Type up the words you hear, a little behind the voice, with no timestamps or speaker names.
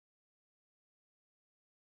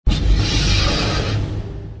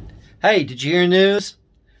Hey, did you hear news?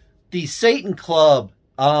 The Satan Club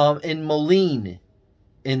in Moline,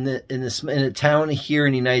 in a town here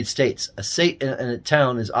in the United States, a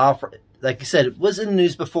town is offering. Like I said, it was in the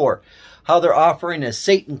news before, how they're offering a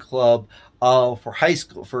Satan Club for high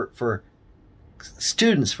school for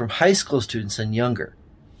students, from high school students and younger,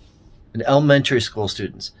 and elementary school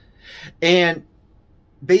students, and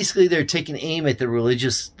basically they're taking aim at the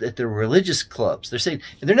religious clubs. They're saying,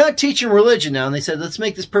 and they're not teaching religion now, and they said, let's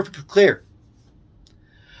make this perfectly clear.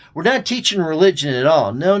 We're not teaching religion at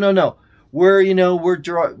all. No, no, no. We're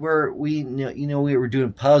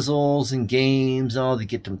doing puzzles and games and all to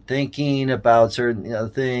get them thinking about certain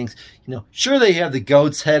things. Sure, they have the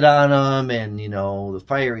goat's head on them, and the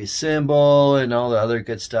fiery symbol and all the other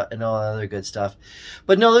good stuff,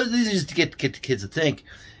 But no, these are just to get the kids to think.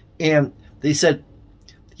 And they said,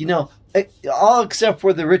 all except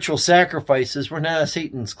for the ritual sacrifices, we're not a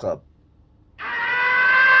Satan's club.